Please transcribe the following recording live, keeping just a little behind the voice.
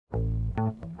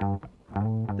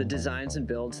The designs and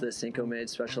builds that Cinco Made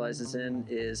specializes in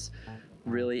is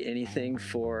really anything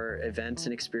for events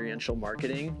and experiential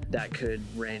marketing. That could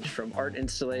range from art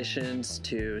installations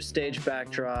to stage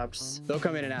backdrops. They'll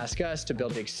come in and ask us to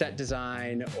build a set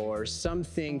design or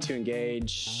something to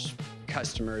engage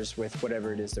customers with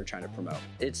whatever it is they're trying to promote.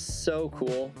 It's so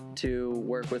cool to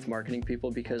work with marketing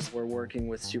people because we're working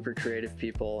with super creative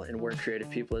people and we're creative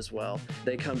people as well.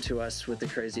 They come to us with the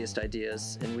craziest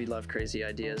ideas and we love crazy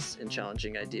ideas and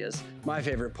challenging ideas. My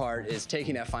favorite part is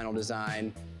taking that final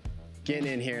design,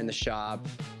 getting in here in the shop,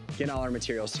 getting all our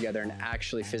materials together and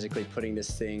actually physically putting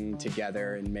this thing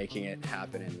together and making it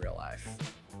happen in real life.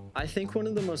 I think one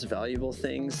of the most valuable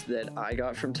things that I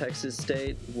got from Texas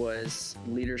State was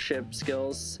leadership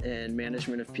skills and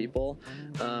management of people.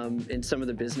 In some of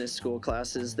the business school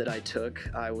classes that I took,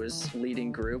 I was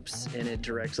leading groups and it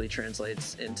directly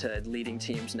translates into leading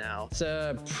teams now. It's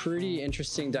a pretty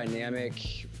interesting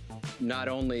dynamic, not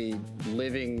only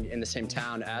living in the same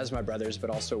town as my brothers, but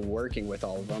also working with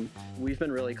all of them. We've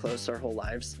been really close our whole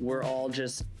lives. We're all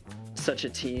just such a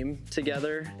team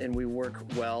together and we work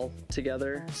well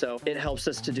together. So it helps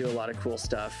us to do a lot of cool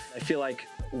stuff. I feel like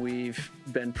we've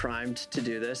been primed to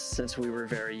do this since we were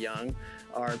very young.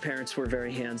 Our parents were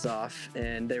very hands-off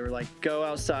and they were like, go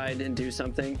outside and do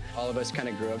something. All of us kind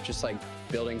of grew up just like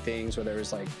building things, whether it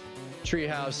was like tree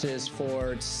houses,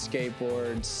 forts,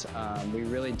 skateboards. We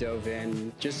really dove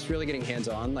in, just really getting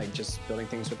hands-on, like just building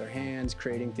things with our hands,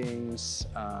 creating things.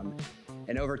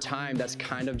 And over time, that's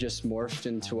kind of just morphed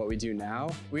into what we do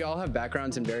now. We all have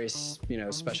backgrounds in various,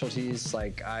 specialties.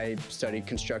 Like I studied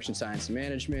construction science and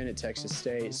management at Texas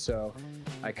State, so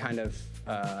I kind of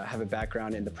have a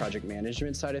background in the project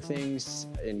management side of things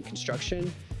in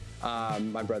construction.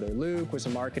 My brother Luke was a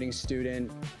marketing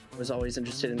student. Was always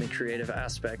interested in the creative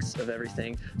aspects of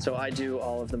everything. So I do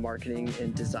all of the marketing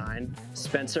and design.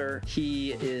 Spencer,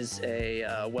 he is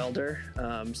a welder,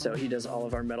 so he does all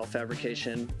of our metal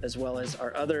fabrication, as well as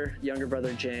our other younger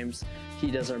brother, James.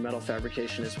 He does our metal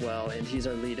fabrication as well, and he's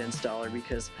our lead installer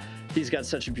because he's got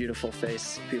such a beautiful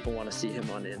face. People want to see him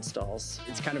on installs.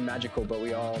 It's kind of magical, but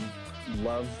we all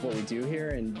love what we do here,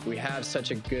 and we have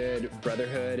such a good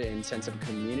brotherhood and sense of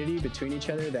community between each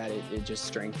other that it just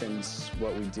strengthens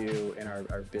what we do in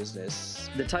our business.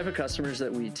 The type of customers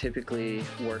that we typically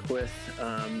work with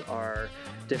are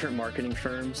different marketing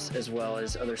firms as well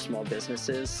as other small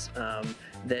businesses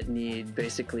that need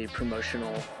basically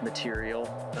promotional material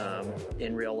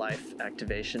in real life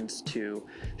activations to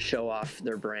show off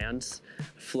their brands.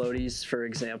 Floaties, for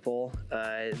example,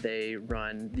 they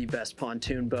run the best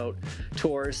pontoon boat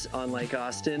tours on Lake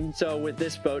Austin. So with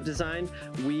this boat design,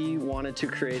 we wanted to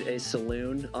create a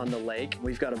saloon on the lake.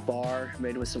 We've got a bar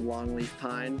made with some longleaf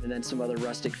pine and then some other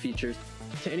rustic features.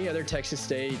 To any other Texas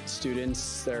State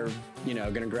students that are,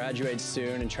 going to graduate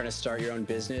soon and trying to start your own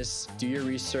business, do your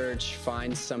research,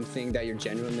 find something that you're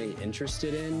genuinely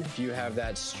interested in. If you have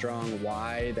that strong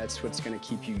why, that's what's going to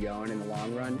keep you going in the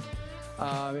long run.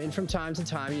 And from time to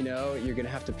time, you're going to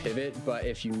have to pivot, but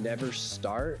if you never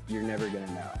start, you're never going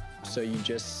to know. So you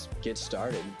just get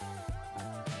started.